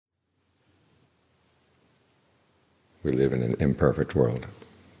We live in an imperfect world.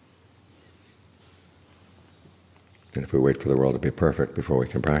 And if we wait for the world to be perfect before we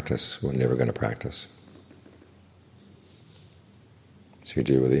can practice, we're never going to practice. So you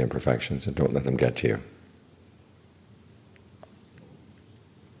deal with the imperfections and don't let them get to you.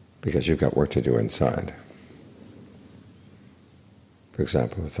 Because you've got work to do inside. For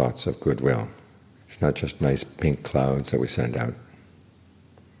example, the thoughts of goodwill. It's not just nice pink clouds that we send out.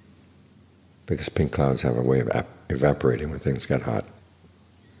 Because pink clouds have a way of evaporating when things get hot.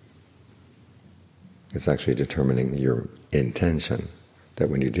 It's actually determining your intention that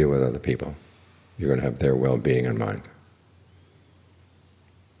when you deal with other people, you're going to have their well-being in mind.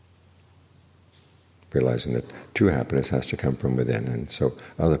 Realizing that true happiness has to come from within, and so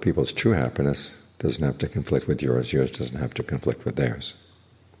other people's true happiness doesn't have to conflict with yours, yours doesn't have to conflict with theirs.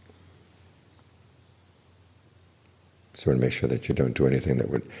 So we want to make sure that you don't do anything that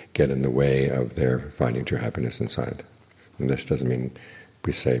would get in the way of their finding true happiness inside. And this doesn't mean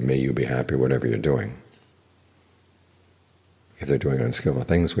we say, may you be happy whatever you're doing. If they're doing unskillful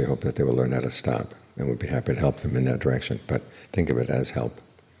things, we hope that they will learn how to stop, and we'll be happy to help them in that direction. But think of it as help.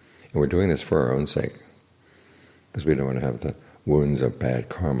 And we're doing this for our own sake, because we don't want to have the wounds of bad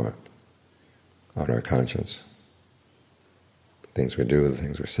karma on our conscience. The things we do, the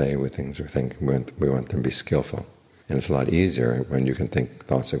things we say, the things we think, we want them to be skillful. And it's a lot easier when you can think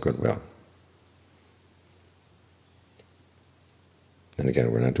thoughts of goodwill. And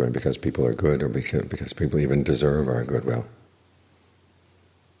again, we're not doing it because people are good or because people even deserve our goodwill.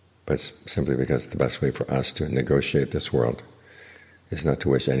 But it's simply because the best way for us to negotiate this world is not to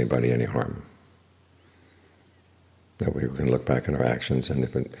wish anybody any harm. That we can look back on our actions, and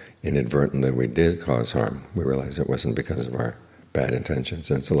if inadvertently we did cause harm, we realize it wasn't because of our bad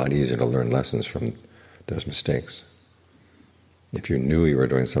intentions. And it's a lot easier to learn lessons from those mistakes. If you knew you were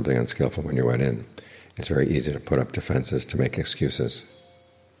doing something unskillful when you went in, it's very easy to put up defenses, to make excuses.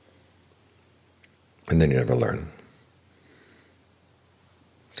 And then you never learn.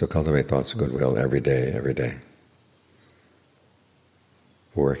 So cultivate thoughts of goodwill every day, every day.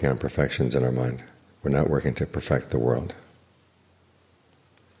 We're working on perfections in our mind. We're not working to perfect the world.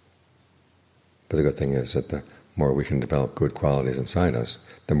 But the good thing is that the more we can develop good qualities inside us,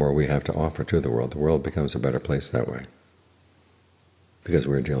 the more we have to offer to the world. The world becomes a better place that way, because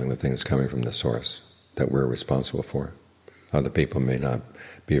we're dealing with things coming from the source that we're responsible for. Other people may not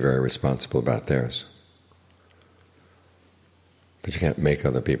be very responsible about theirs. But you can't make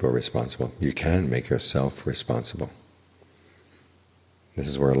other people responsible. You can make yourself responsible. This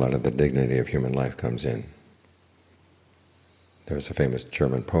is where a lot of the dignity of human life comes in. There was a famous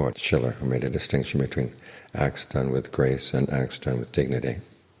German poet, Schiller, who made a distinction between acts done with grace and acts done with dignity.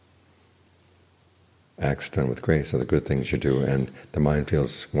 Acts done with grace are the good things you do, and the mind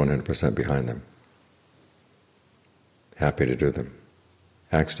feels 100% behind them, happy to do them.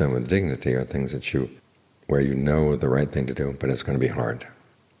 Acts done with dignity are things that where you know the right thing to do, but it's going to be hard.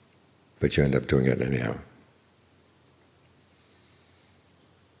 But you end up doing it anyhow.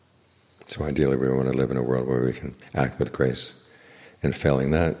 So ideally we want to live in a world where we can act with grace. And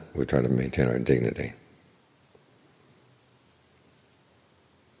failing that, we try to maintain our dignity.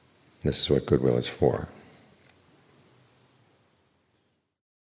 This is what goodwill is for.